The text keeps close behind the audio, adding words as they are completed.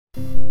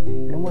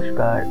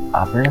নমস্কার,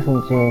 আপনারা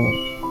শুনছেন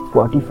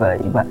স্পটিফাই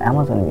বা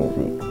অ্যামাজন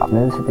মিউজিক।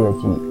 আপনাদের সাথে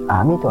আছি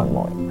আমি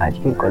তন্ময়।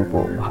 আজকের গল্প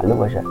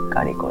ভালোবাসা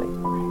কারে কয়।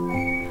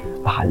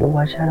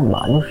 ভালোবাসার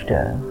মানুষটা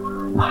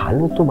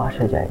ভালো তো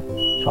বাসা যায়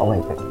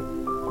সবাই পায়,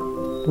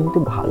 কিন্তু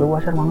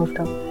ভালোবাসার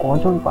মানুষটা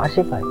কজন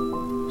পাশে পায়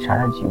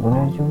সারা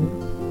জীবনের জন্য?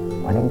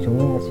 অনেক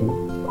জনই আছে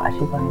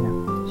পাশে পায় না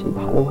সেই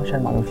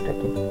ভালোবাসার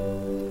মানুষটাকে,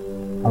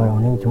 আবার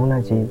অনেক জন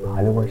আছে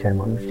ভালোবাসার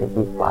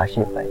মানুষটাকে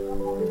পাশে পায়।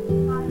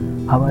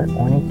 আবার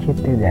অনেক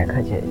ক্ষেত্রে দেখা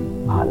যায়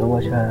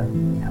ভালোবাসা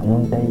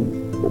এমনটাই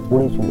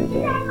উপরে চলে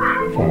যায়,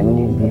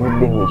 ফ্যামিলির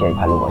বিরুদ্ধে হয়ে যায়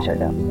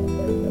ভালোবাসাটা।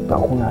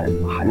 তখন আর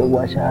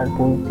ভালোবাসার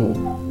বলতে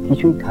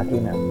কিছুই থাকে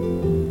না,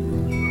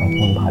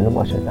 তখন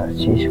ভালোবাসাটা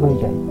শেষ হয়ে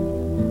যায়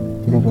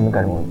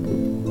দুজনকার মধ্যে।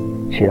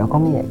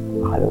 সেরকমই এক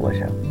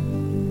ভালোবাসা।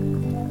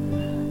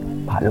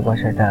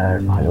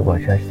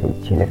 ভালোবাসার সেই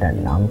ছেলেটার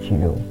নাম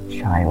ছিল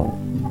সায়ন,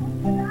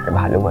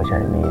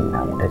 ভালোবাসার মেয়ের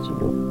নামটা ছিল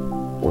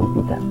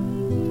অর্পিতা।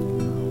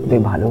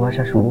 ওদের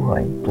ভালোবাসা শুরু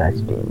হয় ক্লাস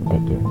 10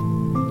 থেকে।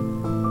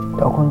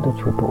 তখন তো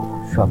ছোট,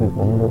 সবে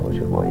 15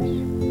 বছর বয়স।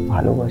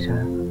 ভালোবাসা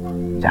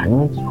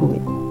জানিয়ে কি করে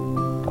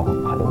তখন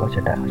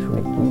ভালোবাসাটা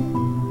আসলে কি?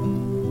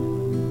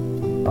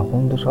 তখন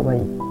তো সবাই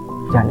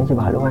জানে যে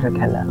ভালোবাসা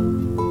খেলা,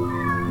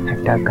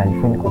 একটা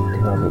গার্লফ্রেন্ড করতে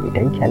হবে,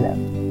 এটাই খেলা।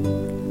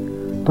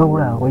 তো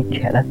ওরা ওই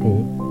খেলাতে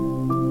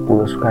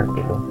পুরস্কার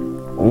পেল,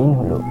 উইন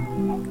হলো,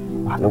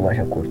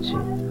 ভালোবাসা করছে,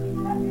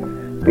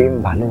 প্রেম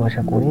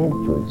ভালোবাসা করে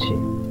চলছে,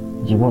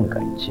 জীবন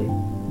কাটছে।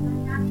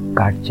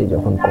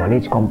 যখন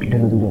কলেজ কমপ্লিট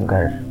হলো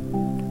দুজনকার,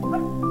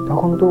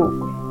 তখন তো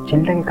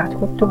ছেলেটাকে কাজ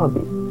করতে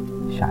হবে।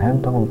 সায়ন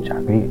তখন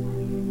চাকরি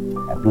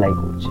অ্যাপ্লাই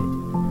করছে,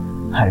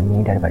 আর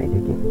মেয়েটার বাড়ি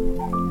থেকে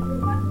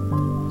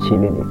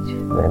ছেলে দেখছে,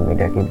 এবার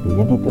মেয়েটাকে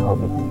বিয়ে দিতে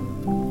হবে।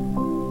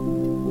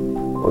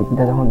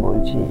 অর্পিতা তখন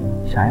বলছি,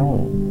 সায়ন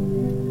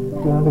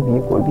তুই আমাকে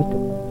বিয়ে করবি তো?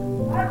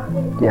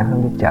 তুই এখন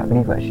তুই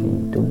চাকরি পাসনি,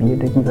 তো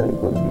বিয়েটা কিভাবে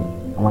করবি?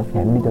 আমার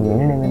ফ্যামিলি তো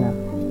মেনে নেবে না।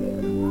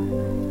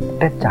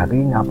 একটা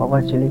চাকরি না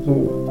পাওয়ার ছেলেকে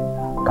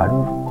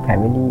কারোর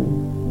ফ্যামিলি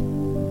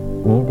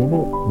মেয়ে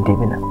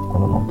দেবে না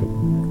কোনো মতে।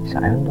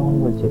 সায়ন তখন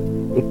বলছে,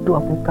 একটু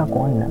অপেক্ষা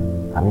কর না,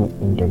 আমি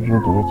ইন্টারভিউ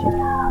দিয়েছি,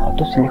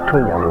 হয়তো সিলেক্ট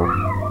হয়ে যাব।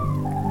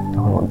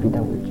 তখন অর্পিতা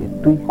বলছে,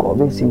 তুই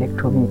কবে সিলেক্ট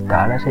হবি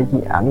তার আশায় কি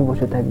আমি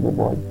বসে থাকবো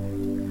বল?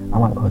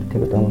 আমার ঘর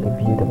থেকে তো আমাকে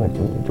বিয়ে দেওয়ার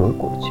জন্য জোর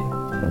করছে,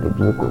 আমাকে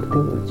বিয়ে করতে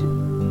বলছে,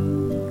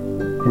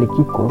 তাহলে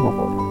কি করবো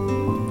বল?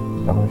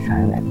 তখন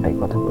সায়ন একটাই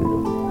কথা বললো,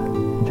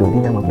 যদি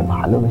আমাকে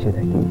ভালোবেসে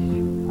থাকিস,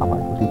 আমার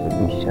প্রতি তোর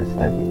বিশ্বাস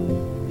থাকে,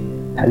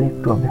 তাহলে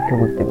একটু অপেক্ষা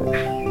করতে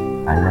পারিস,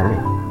 আর নাহলে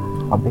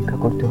অপেক্ষা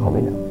করতে হবে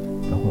না।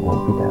 তখন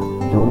অর্পিতা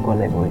জোর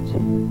গলায় বলছে,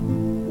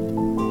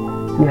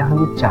 তুই এখন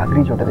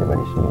চাকরি জোটাতে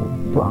পারিস নি,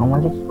 তো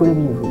আমাকে কি করে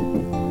বিয়ে করবি?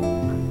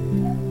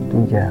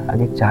 তুই যা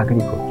আগে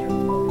চাকরি করছ,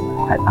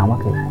 আর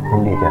আমাকে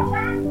ভুলে যা।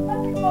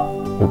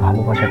 এই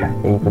ভালোবাসাটা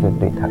এই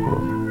পর্যন্তই থাকলো,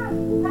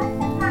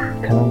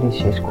 এখানে দিয়ে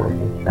শেষ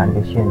করবি, তার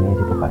বেশি আর নিয়ে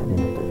যেতে পারবি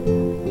না।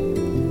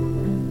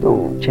 তো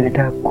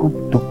ছেলেটা খুব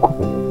দুঃখ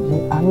পেল যে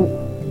আমি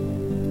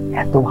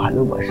এত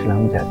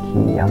ভালোবাসলাম যাকে,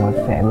 আমার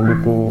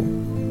ফ্যামিলিতে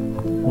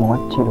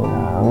মত ছিল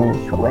না, আমি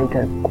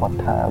সবাইকার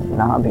কথা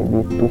না ভেবে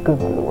তোকে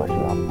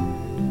ভালোবাসলাম।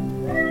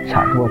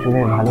 7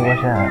 বছরের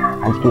ভালোবাসা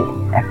আজকে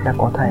একটা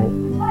কথায়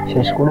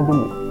শেষ করে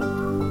দিলি।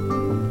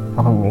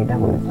 তখন মেয়েটা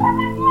বলেছে,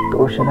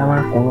 তোর সাথে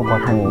আমার কোনো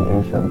কথা নেই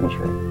এইসব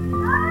বিষয়ে,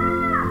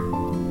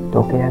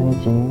 তোকে আমি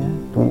চিনি না,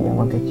 তুই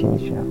আমাকে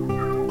চিনিস না,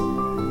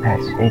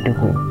 ব্যাস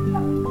এইটুকুই।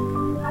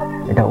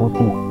 এটা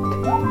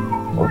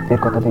অতীতের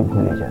কথা তুই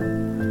ভুলে যা।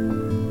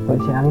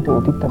 বলছে, আমি তো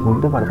অতীতটা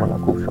ভুলতে পারবো না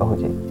খুব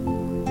সহজেই।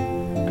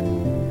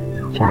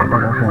 ছেলেটা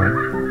তখন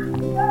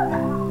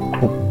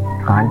খুব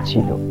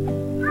কাঁদছিল,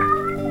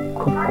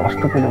 খুব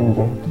কষ্ট পেল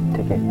নিজের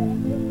থেকে।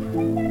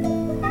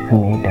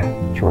 মেয়েটা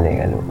চলে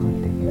গেল ওখান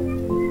থেকে।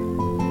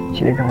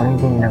 ছেলেটা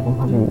অনেকদিন এরকম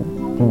ভাবে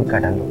দিন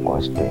কাটালো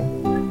কষ্টে,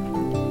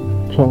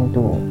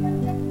 কিন্তু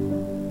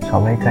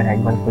সবাইকার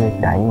একবার করে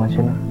টাইম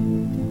আসে না,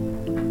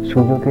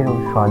 সুযোগেরও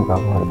সৎ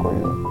ব্যবহার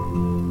করলো,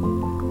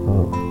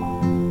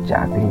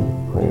 চাকরি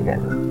হয়ে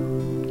গেল।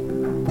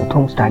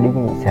 প্রথম স্টার্টিং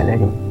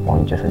স্যালারি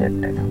 50,000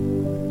 টাকা।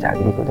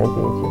 চাকরি কোথায়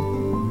পেয়েছে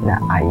না,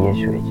 IAS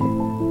হয়েছে,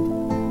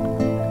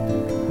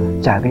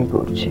 চাকরি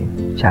করছে।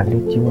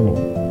 চাকরির জীবনে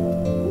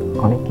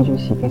অনেক কিছু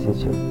শিখে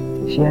এসেছে,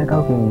 সে আর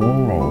কাউকে মন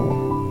নেয়নি,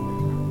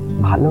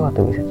 ভালো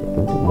হতে এসেছে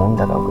কিন্তু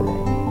মনটা কাউকে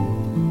দেয়নি।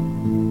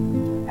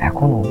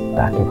 এখনো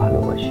তাকে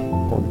ভালোবাসে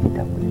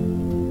অর্পিতা বলে,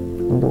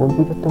 কিন্তু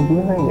অর্পিতার তো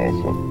বিয়ে হয়ে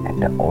গেছে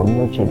একটা অন্য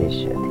ছেলের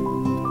সাথে।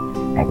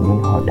 একদিন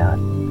হঠাৎ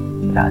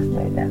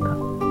রাস্তায় দেখা,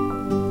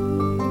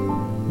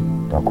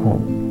 তখন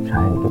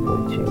সায়নকে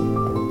বলছে,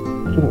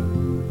 কিরে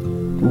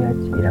তুই আজ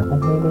এরকম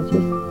হয়ে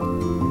গেছিস,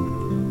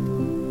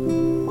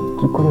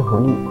 কি করে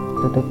হলি?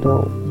 তোর তো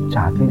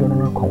চাকরি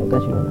জোটানোর ক্ষমতা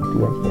ছিল না,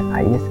 তুই আজকে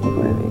IAS কি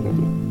করে হয়ে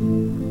গেলি?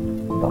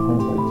 তখন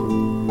বলছে,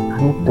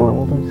 আমি তোর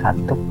মতন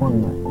স্বার্থপর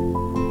নয়,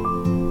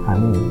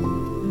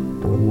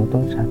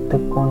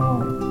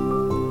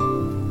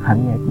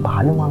 আমি এক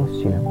ভালো মানুষ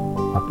ছিলাম,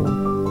 অত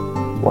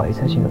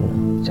পয়সা ছিল না,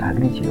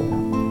 চাকরি ছিল না,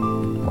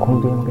 তখন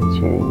তুই আমাকে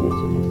ছেড়ে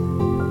গিয়েছিলিস।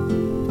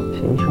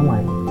 সেই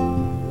সময়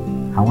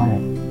আমার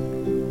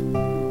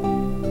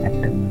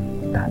একটা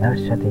দাদার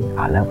সাথে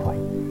আলাপ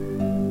হয়,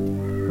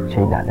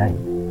 সেই দাদাই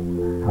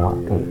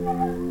আমাকে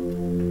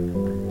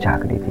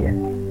চাকরি দিয়ে,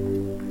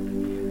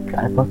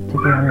 তারপর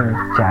থেকে আমি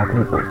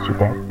চাকরি করছি।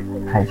 দেখ,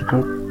 আজকে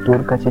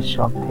তোর কাছে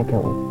সব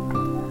থেকেও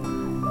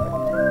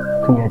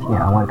তুই আজকে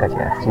আমার কাছে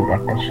আসছিস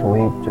একটা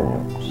শোয়ের জন্য,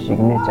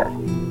 সিগনেচার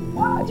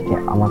আজকে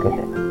আমাকে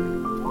দেয়।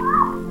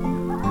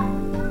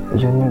 এই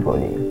জন্যই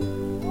বলি,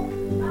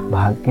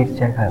 ভাগ্যের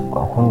জায়গা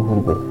কখন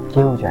ঘুরবে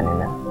কেউ জানে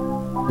না,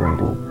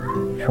 কিন্তু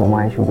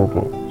সময়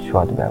সুযোগে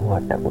সৎ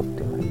ব্যবহারটা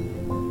করতে হয়।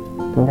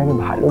 তুমি তাকে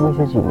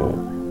ভালোবেসেছিলে,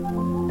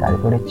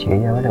 তারপরে ছেড়ে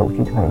যাওয়াটা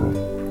উচিত হয়নি।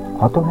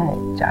 হয়তো হ্যাঁ,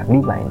 চাকরি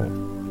পাইনি,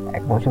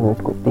 1 বছর ওয়েট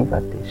করতেই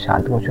পারতে,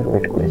 7 বছর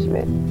ওয়েট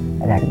করেছিলে,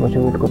 আর 1 বছর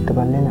ওয়েট করতে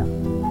পারলে না।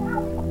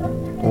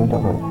 তুমি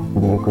তখন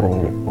বিয়ে করে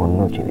নিলে অন্য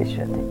ছেলের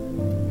সাথে।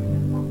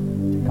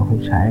 তখন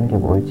সায়নকে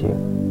বলছে,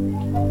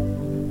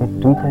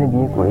 তুই তাহলে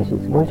বিয়ে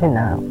করেছিস? বলছে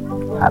না,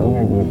 আমি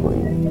আর বিয়ে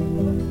করিনি,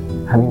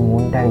 আমি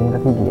মনটা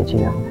একজনকে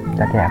দিয়েছিলাম,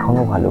 তাকে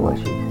এখনো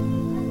ভালোবাসি,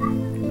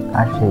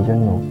 আর সেই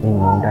জন্য এই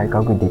মনটা আর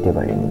কাউকে দিতে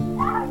পারিনি।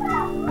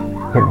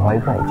 এর ভয়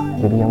পাই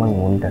যদি আমার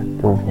মনটা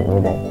কেউ ভেঙে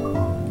দেয়,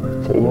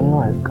 সেই জন্য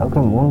আর কাউকে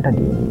মনটা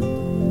দিইনি।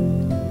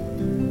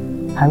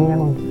 আমি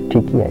এখন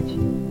ঠিকই আছি,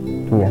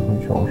 তুই এখন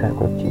সংসার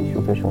করছিস,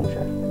 সুখে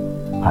সংসার,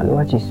 ভালো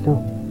আছিস তো?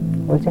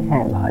 বলছে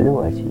হ্যাঁ, ভালো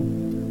আছি,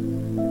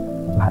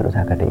 ভালো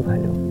থাকাটাই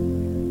ভালো,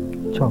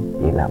 চ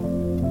এলাম।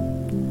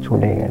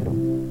 চলে গেল।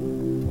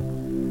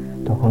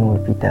 তখন ওর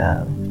পিতা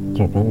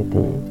যেতে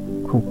যেতে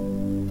খুব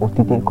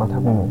অতীতের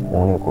কথাগুলো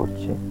মনে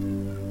করছে,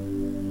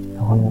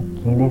 তখন ও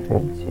কেঁদে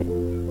ফেলছে।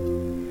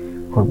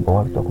 ওর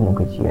বর তখন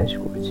ওকে জিজ্ঞাসা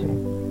করছে,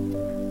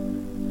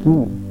 কি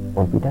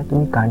ওর পিতা,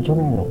 তুমি কাঁদছো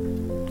কেন?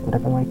 ওটা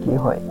তোমার কি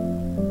হয়?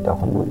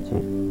 তখন বলছে,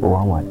 ও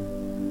আমার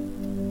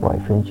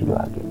বয়ফ্রেন্ড ছিল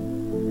আগে,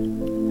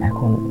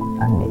 এখন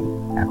আর নেই,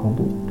 এখন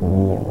তো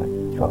তুমি আমার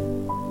সব,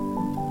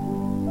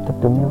 তো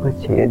তুমি ওকে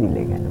ছেড়ে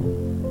দিলে কেন?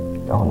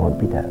 তখন ওর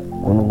পিতা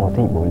কোনো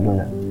মতেই বললো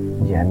না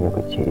যে আমি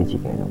ওকে ছেড়েছি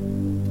কেন।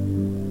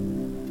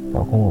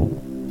 তখন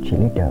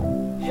ছেলেটা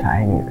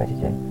সায়নের কাছে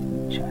যায়,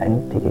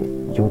 সায়নের থেকে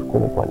জোর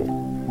করে বলে,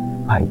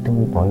 ভাই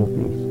তুমি বলো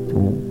প্লিজ,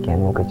 তুমি কেন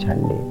ওকে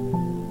ছাড়লে,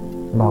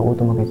 বা ও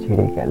তোমাকে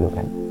ছেড়ে গেল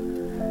কেন?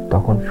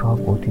 তখন সব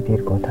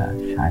অতীতের কথা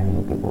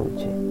সায়নকে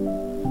বলছে।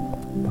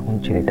 তখন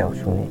ছেলেটাও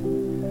শুনে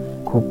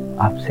খুব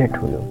আপসেট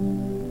হলো,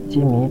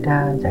 যে মেয়েটা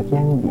যাকে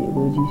আমি বিয়ে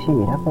করেছি সে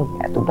এরকম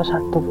এতটা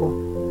স্বার্থপর,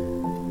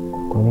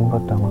 কোনদিন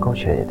পর তো আমাকেও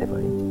ছেড়ে যেতে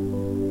পারে,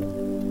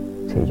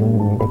 সেই জন্য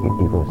মেয়েটাকে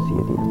ডিভোর্স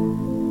দিয়ে দিল।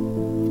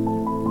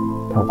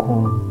 তখন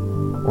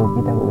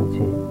অর্পিতা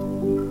বলছে,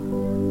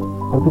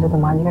 অর্পিতা তো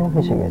মাঝখানে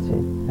ফেসে গেছে,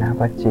 না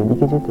পারছে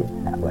এদিকে যেতে,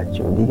 না পারছে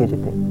ওদিকে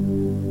যেতে।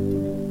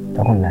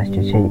 তখন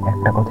লাস্টে সেই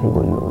একটা কথাই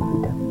বললো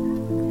অর্পিতা,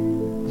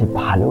 যে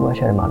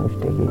ভালোবাসার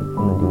মানুষটাকে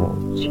কোনোদিনও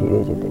ছেড়ে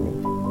যেতে নেই।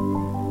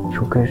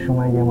 সুখের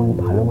সময় যেমন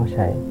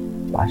ভালোবাসায়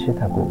পাশে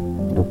থাকো,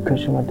 দুঃখের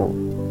সময় তো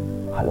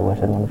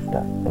ভালোবাসার মানুষটা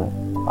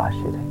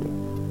পাশে থাকে।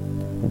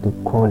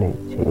 দুঃখ হলে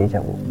ছেড়ে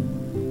যাব,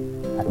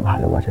 আর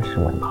ভালোবাসার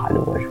সময়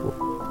ভালোবাসবো,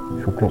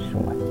 সুখের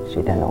সময়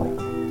সেটা নয়।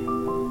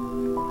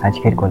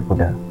 আজকের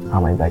গল্পটা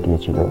আমায়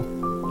পাঠিয়েছিল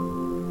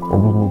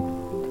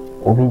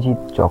অভিজিৎ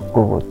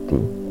চক্রবর্তী।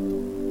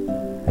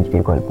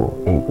 আজকের গল্প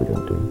এই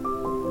পর্যন্তই।